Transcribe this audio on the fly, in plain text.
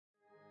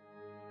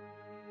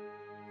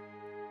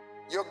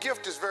Your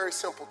gift is very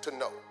simple to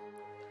know.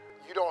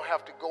 You don't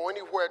have to go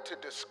anywhere to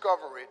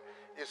discover it.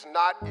 It's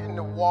not in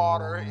the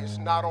water, it's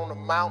not on a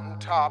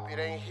mountaintop, it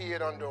ain't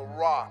hid under a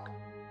rock.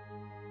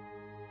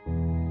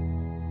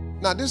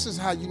 Now this is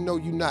how you know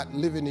you're not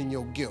living in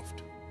your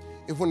gift.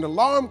 If when the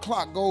alarm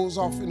clock goes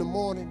off in the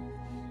morning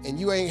and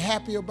you ain't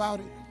happy about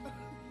it,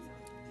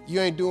 you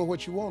ain't doing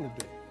what you want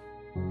to do.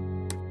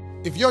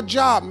 If your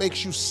job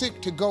makes you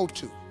sick to go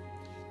to,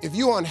 if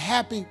you're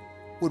unhappy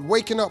with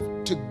waking up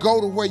to go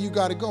to where you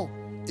gotta go,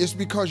 it's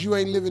because you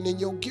ain't living in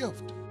your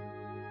gift.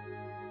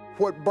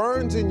 What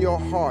burns in your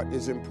heart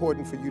is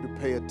important for you to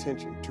pay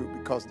attention to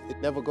because it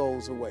never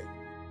goes away.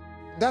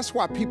 That's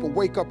why people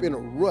wake up in a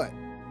rut.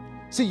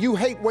 See, you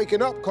hate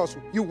waking up because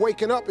you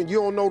waking up and you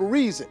don't know the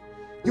reason.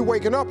 You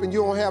waking up and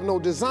you don't have no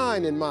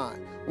design in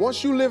mind.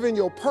 Once you live in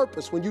your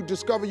purpose, when you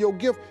discover your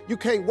gift, you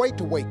can't wait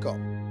to wake up.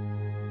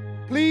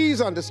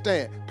 Please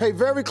understand, pay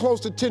very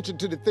close attention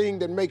to the thing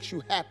that makes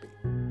you happy.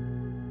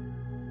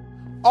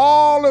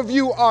 All of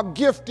you are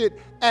gifted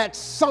at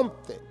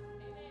something.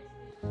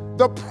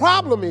 The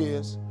problem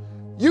is,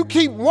 you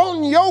keep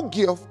wanting your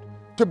gift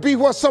to be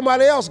what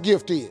somebody else's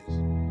gift is.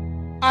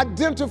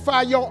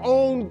 Identify your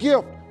own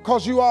gift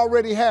because you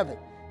already have it.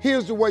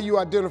 Here's the way you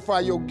identify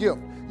your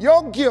gift.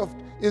 Your gift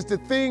is the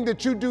thing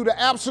that you do the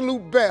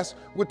absolute best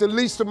with the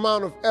least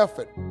amount of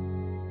effort.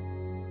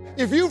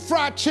 If you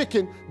fry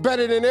chicken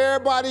better than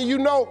everybody you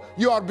know,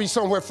 you ought to be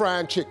somewhere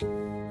frying chicken.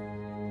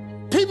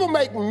 People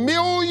make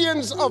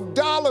millions of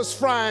dollars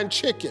frying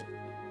chicken.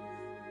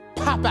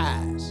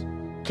 Popeyes,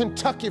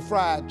 Kentucky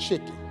Fried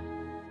Chicken,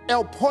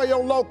 El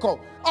Pollo Loco.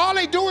 All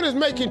they doing is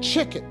making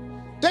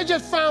chicken. They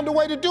just found a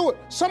way to do it.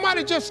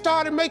 Somebody just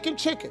started making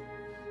chicken.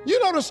 You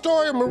know the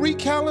story of Marie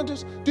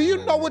Callender's? Do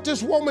you know what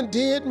this woman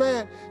did,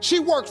 man? She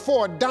worked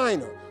for a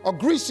diner, a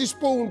greasy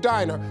spoon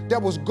diner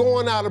that was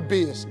going out of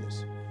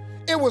business.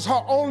 It was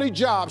her only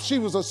job. She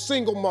was a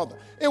single mother.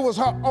 It was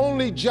her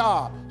only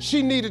job.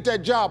 She needed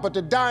that job, but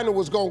the diner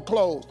was gonna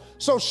close.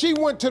 So she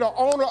went to the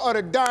owner of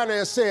the diner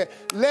and said,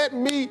 let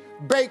me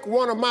bake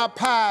one of my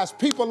pies.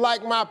 People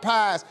like my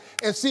pies,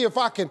 and see if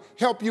I can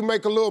help you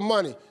make a little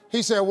money.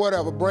 He said,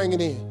 whatever, bring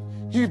it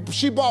in.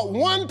 She bought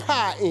one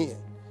pie in.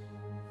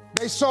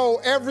 They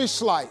sold every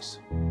slice.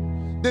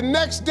 The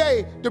next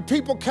day, the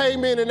people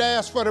came in and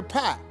asked for the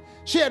pie.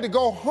 She had to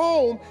go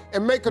home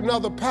and make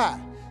another pie.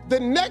 The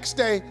next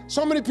day,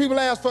 so many people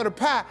asked for the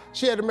pie,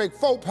 she had to make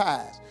 4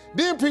 pies.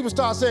 Then people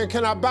started saying,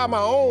 can I buy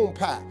my own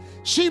pie?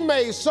 She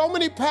made so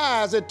many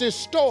pies at this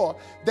store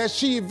that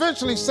she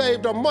eventually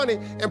saved her money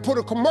and put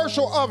a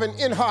commercial oven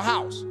in her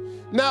house.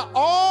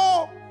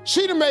 Now,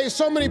 she done made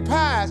so many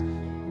pies,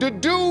 the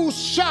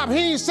dude's shop,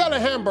 he ain't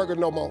selling hamburgers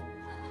no more.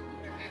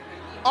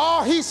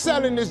 All he's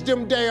selling is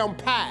them damn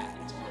pies.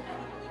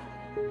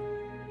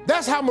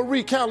 That's how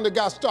Marie Callender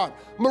got started.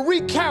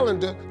 Marie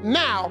Callender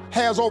now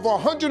has over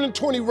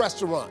 120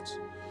 restaurants.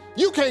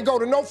 You can't go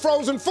to no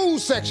frozen food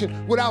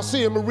section without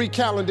seeing Marie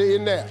Callender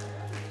in there.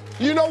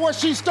 You know what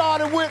she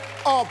started with?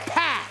 A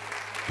pie.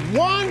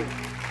 One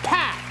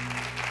pie.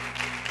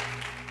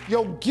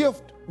 Your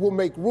gift will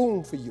make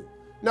room for you.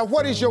 Now,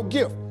 what is your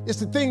gift? It's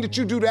the thing that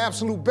you do the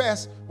absolute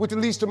best with the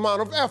least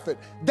amount of effort.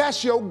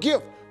 That's your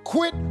gift.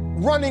 Quit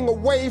running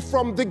away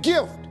from the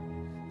gift.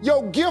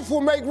 Your gift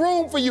will make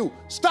room for you.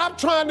 Stop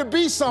trying to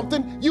be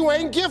something you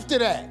ain't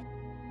gifted at.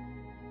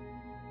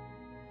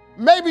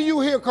 Maybe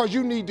you here because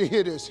you need to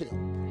hear this here.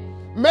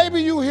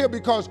 Maybe you here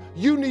because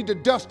you need to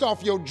dust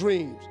off your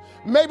dreams.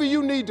 Maybe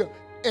you need to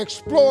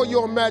explore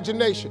your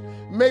imagination.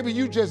 Maybe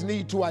you just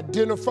need to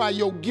identify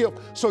your gift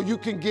so you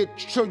can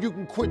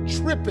quit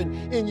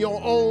tripping in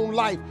your own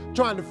life,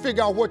 trying to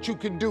figure out what you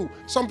can do.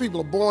 Some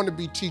people are born to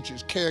be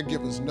teachers,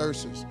 caregivers,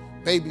 nurses,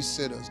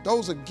 babysitters.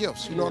 Those are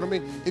gifts, you know what I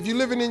mean? If you're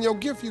living in your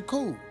gift, you're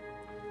cool.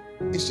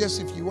 It's just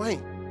if you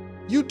ain't.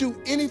 You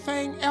do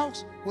anything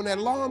else, when that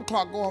alarm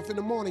clock go off in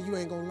the morning, you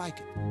ain't gonna like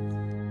it.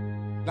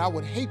 I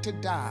would hate to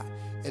die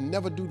and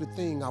never do the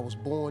thing I was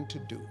born to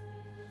do.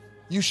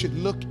 You should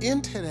look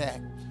into that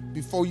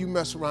before you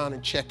mess around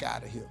and check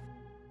out of here.